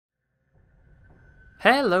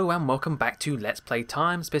Hello and welcome back to Let's Play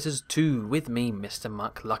TimeSplitters 2 with me, Mr.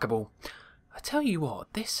 McLuckable. I tell you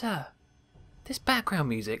what, this background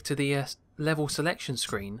music to the level selection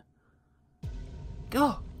screen,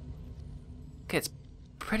 gets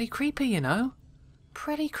pretty creepy, you know?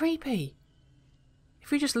 Pretty creepy.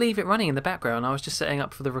 If you just leave it running in the background, I was just setting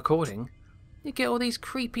up for the recording, you get all these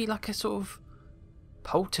creepy, like a sort of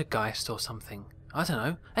poltergeist or something. I don't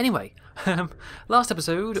know. Anyway, last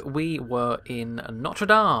episode we were in Notre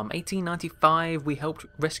Dame, 1895. We helped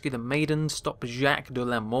rescue the maidens, stop Jacques de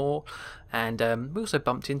la Mort, and we also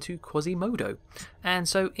bumped into Quasimodo. And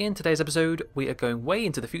so in today's episode we are going way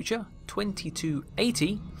into the future,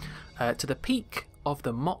 2280, to the peak of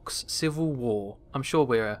the Mox Civil War. I'm sure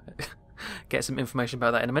we'll get some information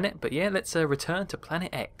about that in a minute, but yeah, let's return to Planet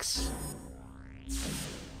X.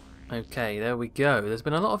 Okay, there we go. There's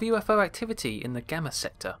been a lot of UFO activity in the Gamma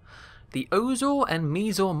sector. The Ozor and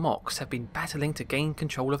Mezor Mox have been battling to gain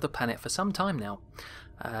control of the planet for some time now.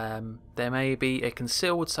 There may be a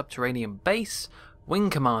concealed subterranean base. Wing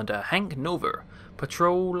Commander Hank Nover's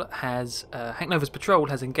patrol has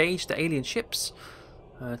engaged the alien ships.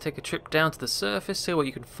 Take a trip down to the surface, see what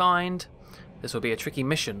you can find. This will be a tricky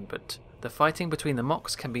mission, but the fighting between the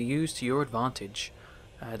Mox can be used to your advantage.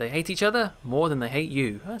 They hate each other more than they hate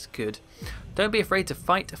you. That's good. Don't be afraid to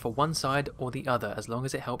fight for one side or the other as long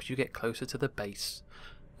as it helps you get closer to the base.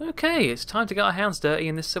 Okay, it's time to get our hands dirty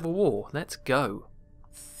in this civil war. Let's go.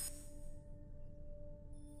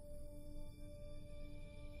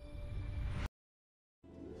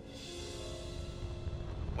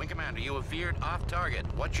 Wing Commander, you have veered off target.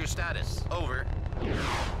 What's your status? Over.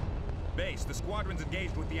 Base, the squadron's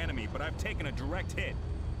engaged with the enemy, but I've taken a direct hit.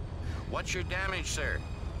 What's your damage, sir?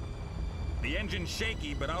 The engine's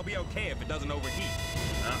shaky, but I'll be okay if it doesn't overheat.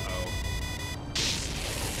 Uh-oh.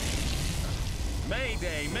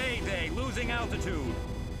 Mayday, mayday, losing altitude.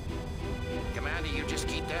 Commander, you just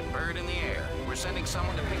keep that bird in the air. We're sending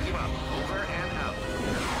someone to pick you up. Over and out.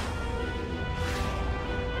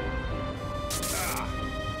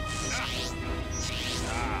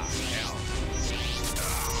 Hell.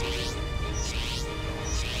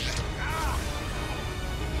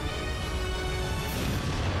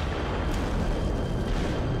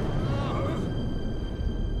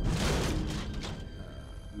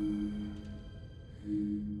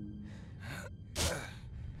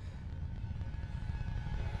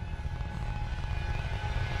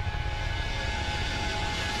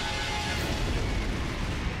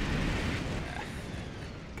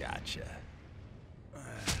 Gotcha.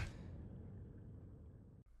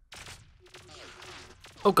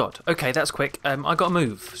 Oh god, okay, that's quick. I gotta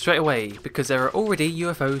move straight away because there are already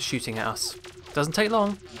UFOs shooting at us. Doesn't take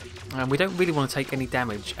long, and we don't really want to take any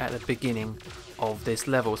damage at the beginning of this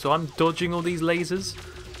level, so I'm dodging all these lasers,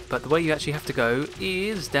 but the way you actually have to go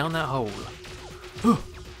is down that hole.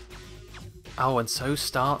 Oh, and so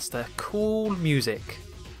starts the cool music.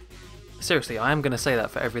 Seriously, I am going to say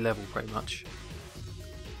that for every level pretty much.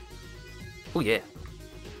 Oh yeah.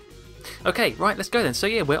 Okay, right, let's go then. So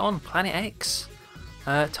yeah, we're on Planet X.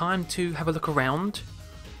 Time to have a look around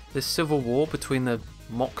this civil war between the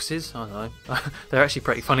Moxes. I don't know. They're actually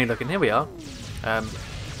pretty funny looking. Here we are.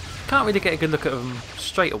 Can't really get a good look at them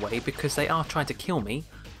straight away because they are trying to kill me,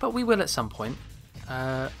 but we will at some point.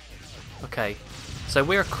 Okay, so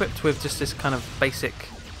we're equipped with just this kind of basic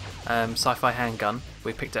sci-fi handgun.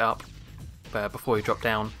 We picked it up before we dropped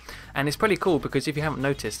down, and it's pretty cool because if you haven't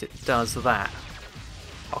noticed, it does that.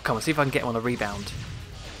 Oh, come on, see if I can get him on a rebound.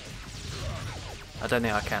 I don't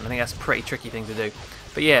think I can. I think that's a pretty tricky thing to do.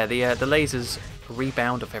 But yeah, the lasers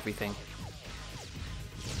rebound off everything.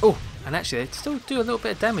 Oh, and actually they still do a little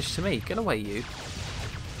bit of damage to me. Get away, you.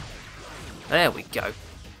 There we go.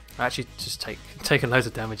 I actually just taken loads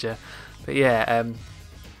of damage there. But yeah,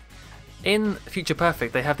 in Future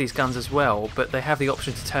Perfect they have these guns as well, but they have the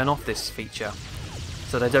option to turn off this feature,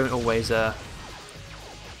 so they don't always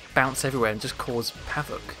bounce everywhere and just cause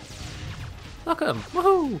havoc. Look at them!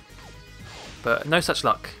 Woohoo! But no such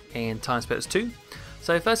luck in TimeSplitters 2.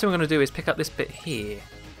 So first thing we're going to do is pick up this bit here.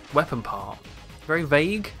 Weapon part. Very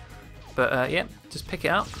vague, but yeah, just pick it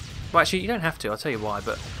up. Well, actually, you don't have to, I'll tell you why,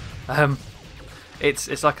 but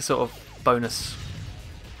it's like a sort of bonus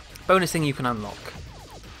thing you can unlock.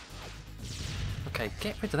 Okay,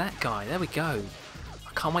 get rid of that guy. There we go.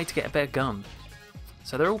 I can't wait to get a better gun.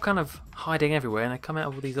 So they're all kind of hiding everywhere, and they come out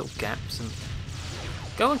of all these little gaps. And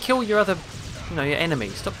go and kill your other, your enemy.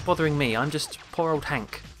 Stop bothering me. I'm just poor old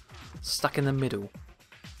Hank, stuck in the middle.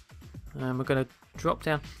 And we're going to drop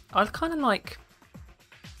down. I kind of like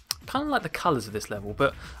the colours of this level,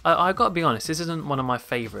 but I've got to be honest, this isn't one of my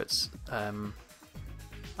favourites. I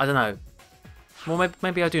don't know. Well,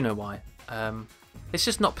 maybe I do know why. It's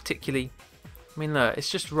just not particularly... I mean, look, it's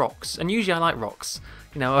just rocks. And usually I like rocks.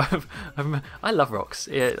 You know, I love rocks.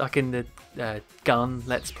 Yeah, like in the gun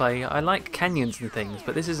Let's Play. I like canyons and things,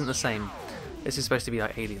 but this isn't the same. This is supposed to be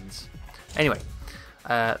like aliens. Anyway,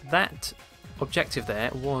 that objective there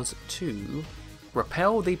was to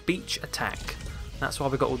repel the beach attack. That's why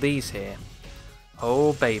we've got all these here.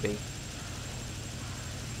 Oh, baby.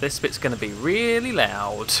 This bit's going to be really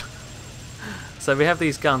loud. So we have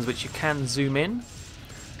these guns which you can zoom in.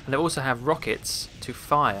 And they also have rockets to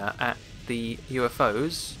fire at the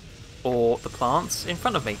UFOs or the plants in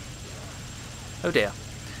front of me. Oh dear.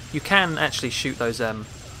 You can actually shoot those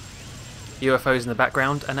UFOs in the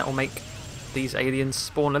background and that will make these aliens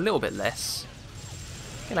spawn a little bit less.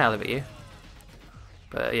 Get out of it, you.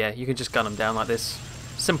 But yeah, you can just gun them down like this.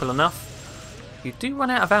 Simple enough. You do run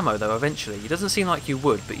out of ammo though eventually. It doesn't seem like you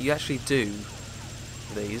would, but you actually do.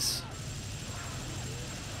 These.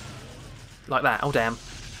 Like that. Oh damn.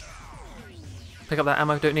 Pick up that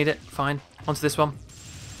ammo, don't need it. Fine. Onto this one.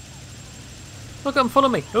 Look at them, follow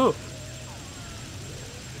me. Oh.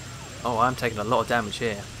 Oh, I'm taking a lot of damage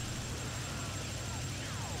here.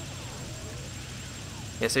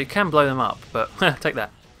 Yeah, so you can blow them up, but take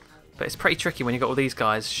that. But it's pretty tricky when you've got all these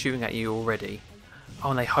guys shooting at you already. Oh,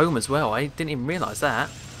 and they home as well. I didn't even realise that.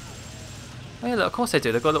 Oh yeah, look, of course they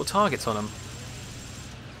do. They've got little targets on them.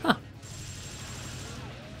 Huh.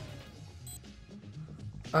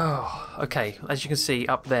 Oh, okay. As you can see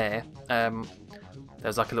up there,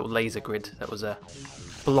 there's like a little laser grid that was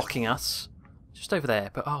blocking us. Just over there.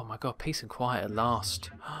 But oh my god, peace and quiet at last.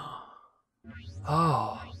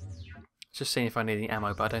 Oh. Just seeing if I need any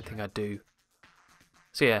ammo, but I don't think I do.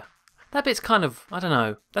 So yeah. That bit's kind of, I don't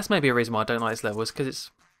know. That's maybe a reason why I don't like this level, is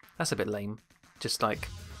because that's a bit lame. Just like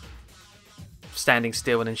standing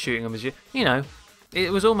still and then shooting them as you know.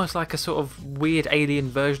 It was almost like a sort of weird alien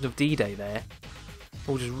version of D-Day there.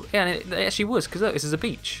 Or just, yeah, and it actually was, because look, this is a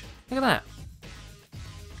beach. Look at that.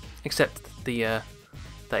 Except the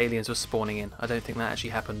aliens were spawning in. I don't think that actually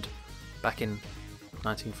happened back in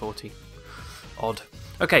 1940. Odd.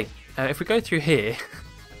 Okay, if we go through here,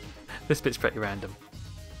 this bit's pretty random.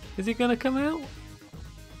 Is he gonna come out?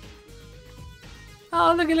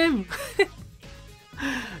 Oh, look at him!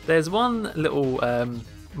 There's one little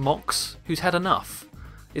Mox who's had enough.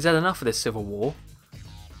 He's had enough of this civil war.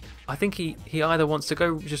 I think he either wants to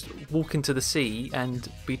go just walk into the sea and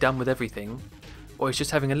be done with everything, or he's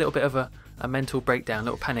just having a little bit of a mental breakdown, a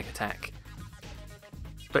little panic attack.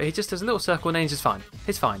 But he just does a little circle and then he's just fine.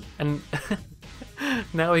 He's fine. And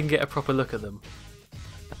now we can get a proper look at them.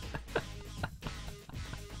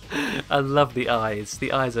 I love the eyes.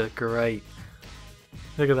 The eyes are great.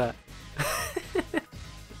 Look at that.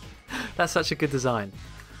 That's such a good design.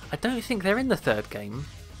 I don't think they're in the third game.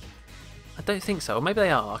 I don't think so. Or maybe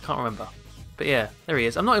they are. I can't remember. But yeah, there he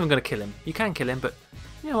is. I'm not even going to kill him. You can kill him, but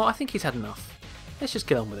you know what? I think he's had enough. Let's just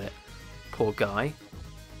get on with it. Poor guy.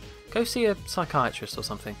 Go see a psychiatrist or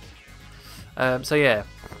something. So yeah.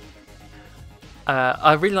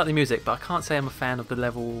 I really like the music, but I can't say I'm a fan of the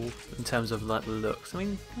level in terms of like the looks. I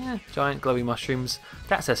mean, yeah, giant glowy mushrooms,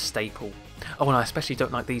 that's a staple. Oh, and I especially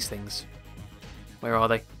don't like these things. Where are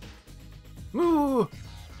they? Ooh,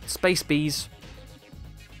 space bees.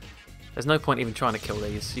 There's no point even trying to kill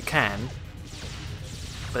these. You can,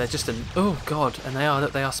 but they're just an... Oh god, and they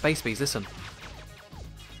are space bees. Listen.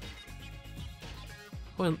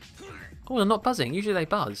 Oh, they're not buzzing. Usually they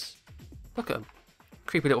buzz. Look at them,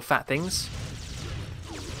 creepy little fat things.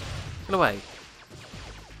 Get away.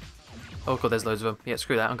 Oh god, there's loads of them. Yeah,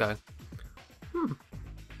 screw that, I'm going.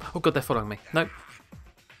 Oh god, they're following me. Nope.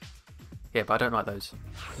 Yeah, but I don't like those.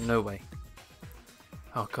 No way.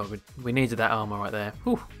 Oh god, we needed that armour right there.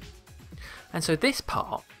 Whew. And so this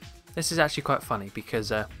part, this is actually quite funny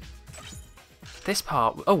because this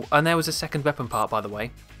part... Oh, and there was a second weapon part, by the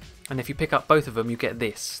way. And if you pick up both of them, you get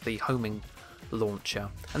this, the homing launcher.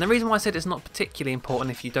 And the reason why I said it's not particularly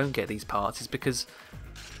important if you don't get these parts is because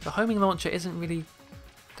the homing launcher isn't really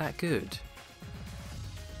that good,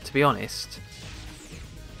 to be honest.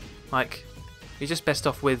 Like, you're just best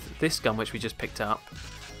off with this gun which we just picked up.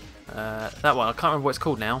 That one, I can't remember what it's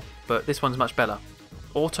called now, but this one's much better.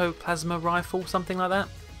 Auto plasma rifle, something like that.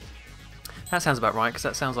 That sounds about right, because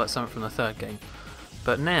that sounds like something from the third game.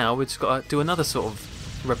 But now we've just got to do another sort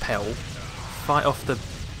of repel, fight off the...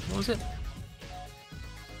 what was it?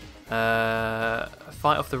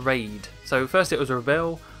 Fight off the raid. So first it was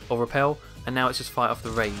rebel or repel, and now it's just fight off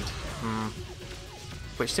the raid.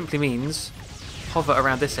 Which simply means hover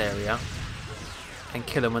around this area and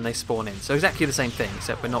kill them when they spawn in. So exactly the same thing,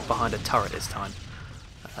 except we're not behind a turret this time.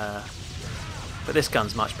 But this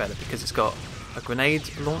gun's much better because it's got a grenade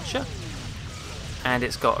launcher, and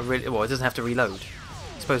it's got a really well. It doesn't have to reload.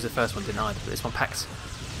 I suppose the first one didn't either, but this one packs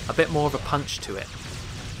a bit more of a punch to it.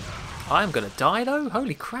 I'm gonna die though.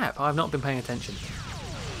 Holy crap! I've not been paying attention.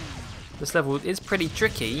 This level is pretty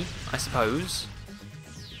tricky, I suppose,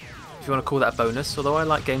 if you want to call that a bonus. Although I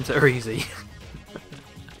like games that are easy.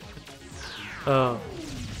 Oh.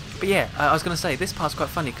 But yeah, I was going to say, this part's quite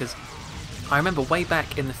funny because I remember way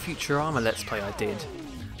back in the Futurama Let's Play I did,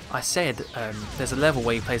 I said there's a level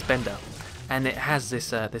where you play as Bender and it has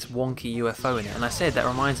this this wonky UFO in it, and I said that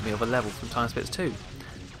reminds me of a level from TimeSplitters 2.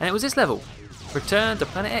 And it was this level, Return to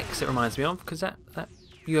Planet X, it reminds me of, because that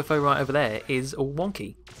UFO right over there is all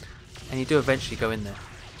wonky. And you do eventually go in there.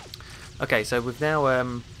 Okay, so we've now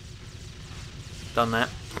done that,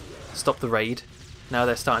 stopped the raid. Now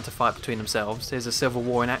they're starting to fight between themselves. There's a civil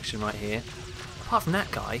war in action right here. Apart from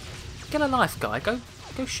that guy, get a life, guy. Go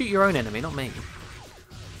shoot your own enemy, not me.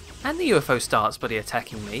 And the UFO starts bloody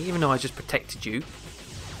attacking me, even though I just protected you.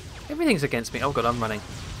 Everything's against me. Oh god, I'm running.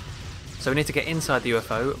 So we need to get inside the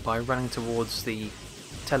UFO by running towards the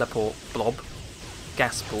teleport blob,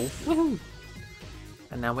 gas ball. Woohoo!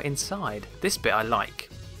 And now we're inside. This bit I like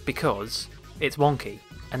because it's wonky,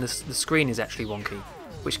 and the screen is actually wonky,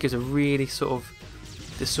 which gives a really sort of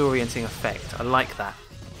disorienting effect. I like that.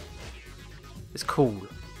 It's cool.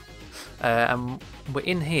 And we're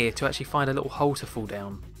in here to actually find a little hole to fall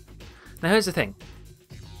down. Now here's the thing.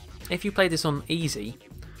 If you play this on easy,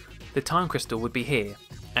 the time crystal would be here,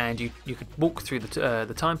 and you could walk through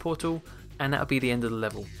the time portal, and that would be the end of the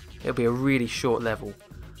level. It'll be a really short level.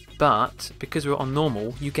 But because we're on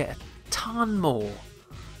normal, you get a ton more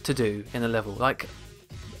to do in the level. Like,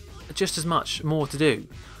 just as much more to do.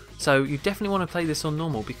 So you definitely want to play this on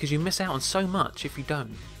normal because you miss out on so much if you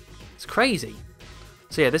don't. It's crazy.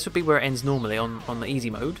 So yeah, this would be where it ends normally on the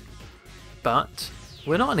easy mode. But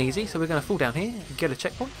we're not on easy, so we're going to fall down here and get a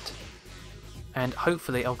checkpoint. And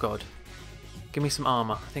hopefully, oh god, give me some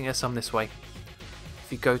armour. I think there's some this way.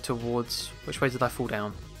 If you go towards, which way did I fall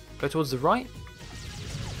down? Go towards the right?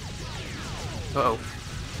 Uh-oh.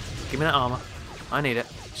 Give me that armour. I need it.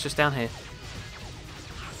 It's just down here.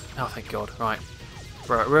 Oh, thank god. Right.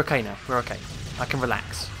 We're okay now. We're okay. I can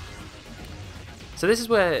relax. So this is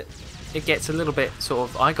where it gets a little bit sort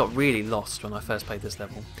of... I got really lost when I first played this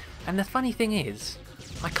level. And the funny thing is,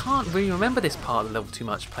 I can't really remember this part of the level too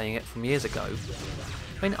much playing it from years ago.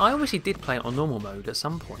 I mean, I obviously did play it on normal mode at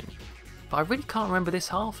some point, but I really can't remember this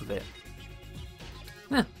half of it.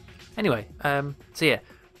 Yeah. Anyway, so yeah,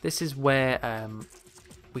 this is where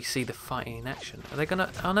we see the fighting in action. Are they gonna...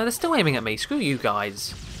 Oh no, they're still aiming at me. Screw you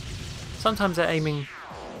guys. Sometimes they're aiming...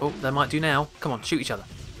 Oh, they might do now. Come on, shoot each other.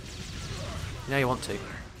 You know you want to.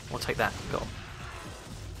 I'll take that. Go on.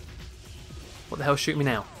 What the hell? Shoot me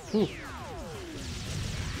now. Ooh.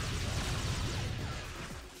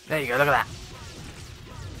 There you go, look at that.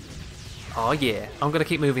 Oh yeah. I'm going to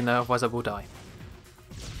keep moving though, otherwise I will die.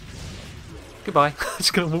 Goodbye.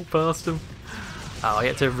 Just going to walk past them. Oh, you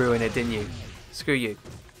had to ruin it, didn't you? Screw you.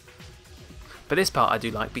 But this part I do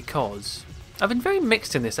like because... I've been very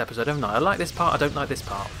mixed in this episode, haven't I? I like this part, I don't like this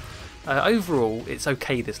part. Overall, it's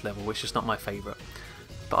okay, this level, it's just not my favourite.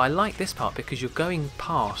 But I like this part because you're going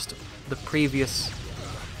past the previous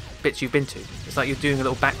bits you've been to. It's like you're doing a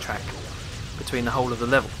little backtrack between the whole of the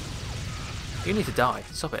level. You need to die.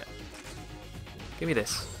 Stop it. Give me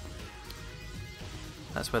this.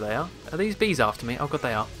 That's where they are. Are these bees after me? Oh god,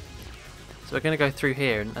 they are. So we're going to go through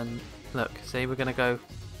here and look, see, we're going to go...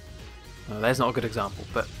 Oh, there's not a good example,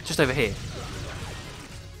 but just over here.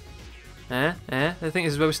 I think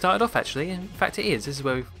this is where we started off actually. In fact it is. This is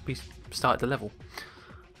where we started the level.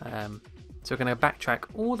 So we're going to backtrack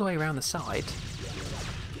all the way around the side.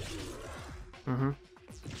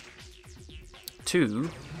 To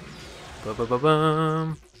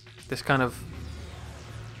this kind of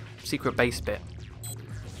secret base bit.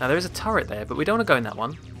 Now there is a turret there, but we don't want to go in that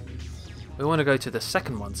one. We want to go to the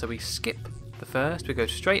second one, so we skip the first, we go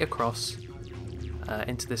straight across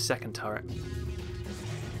into this second turret.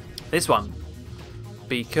 This one,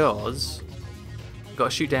 because we've got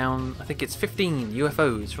to shoot down, I think it's 15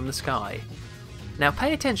 UFOs from the sky. Now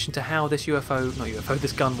pay attention to how this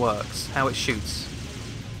this gun works, how it shoots.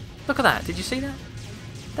 Look at that, did you see that?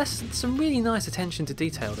 That's some really nice attention to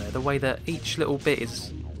detail there, the way that each little bit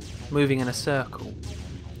is moving in a circle.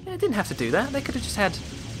 Yeah, it didn't have to do that, they could have just had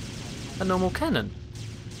a normal cannon.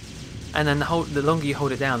 And then the longer you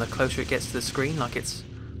hold it down, the closer it gets to the screen, like it's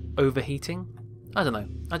overheating. I don't know,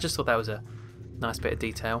 I just thought that was a nice bit of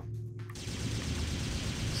detail.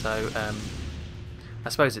 So, I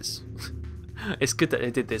suppose it's it's good that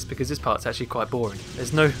they did this because this part's actually quite boring.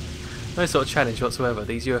 There's no No sort of challenge whatsoever.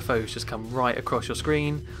 These UFOs just come right across your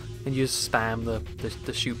screen and you just spam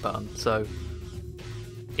the shoot button. So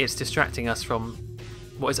it's distracting us from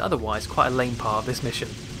what is otherwise quite a lame part of this mission.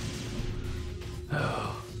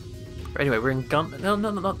 Oh. Anyway, we're in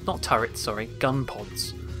not turrets, sorry, gun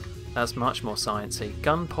pods. That's much more sciencey.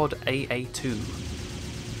 Gun pod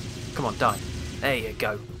AA2. Come on, die. There you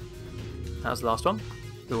go. That was the last one.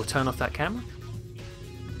 We will turn off that camera.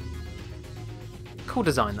 Cool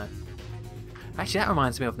design though. Actually, that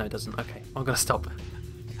reminds me of... No, it doesn't. Okay, I'm going to stop.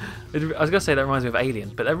 I was going to say that reminds me of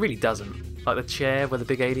Alien, but that really doesn't. Like the chair with the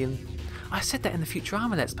big alien. I said that in the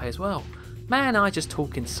Futurama Let's Play as well. Man, I just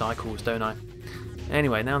talk in cycles, don't I?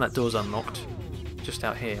 Anyway, now that door's unlocked. Just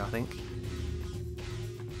out here, I think.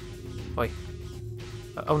 Oi.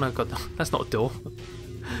 Oh no, God, that's not a door.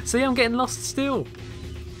 See, I'm getting lost still.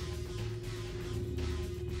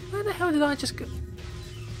 Where the hell did I just go?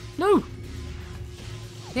 No!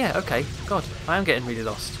 Yeah, okay. God, I am getting really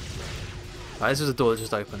lost. Right, this was a door that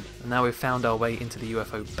just opened. And now we've found our way into the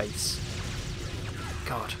UFO base.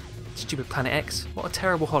 God, stupid Planet X. What a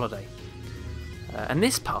terrible holiday. And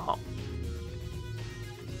this part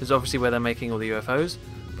is obviously where they're making all the UFOs.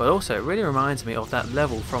 But also, it really reminds me of that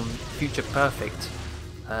level from Future Perfect.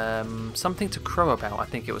 Something to crow about, I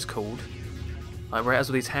think it was called. Like where it has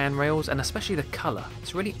all these handrails, and especially the colour.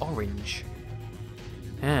 It's really orange.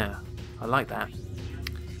 Yeah, I like that.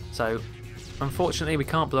 So, unfortunately, we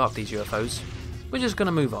can't blow up these UFOs. We're just going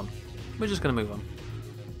to move on. We're just going to move on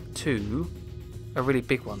to a really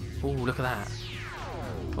big one. Oh, look at that.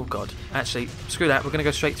 Oh, God. Actually, screw that. We're going to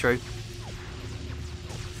go straight through.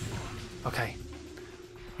 Okay.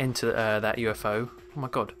 Into that UFO. Oh, my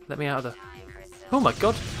God. Let me out of the... Oh, my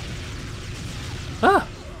God. Ah!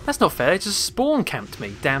 That's not fair. It just spawn camped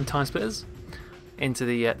me. Damn TimeSplitters. Into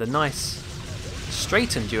the nice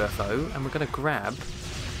straightened UFO. And we're going to grab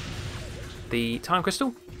the time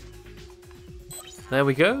crystal. There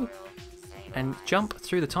we go. And jump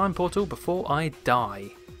through the time portal before I die.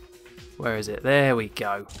 Where is it? There we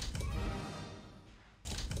go.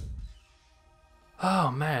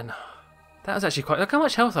 Oh man. That was actually quite... Look how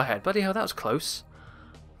much health I had. Bloody hell, that was close.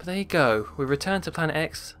 But there you go. We returned to Planet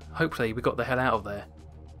X. Hopefully we got the hell out of there.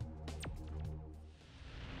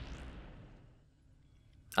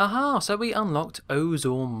 Aha, so we unlocked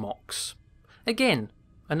Ozor Mox. Again,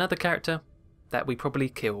 another character that we probably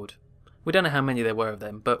killed. We don't know how many there were of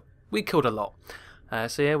them, but we killed a lot.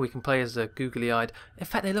 So yeah, we can play as a googly-eyed... In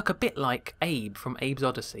fact, they look a bit like Abe from Abe's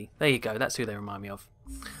Odyssey. There you go, that's who they remind me of.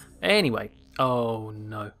 Anyway, oh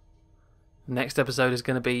no. Next episode is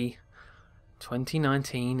going to be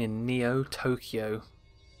 2019 in Neo Tokyo.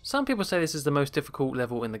 Some people say this is the most difficult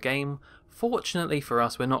level in the game. Fortunately for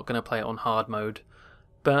us, we're not going to play it on hard mode.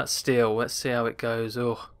 But still, let's see how it goes.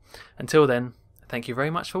 Oh. Until then, thank you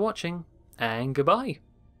very much for watching, and goodbye.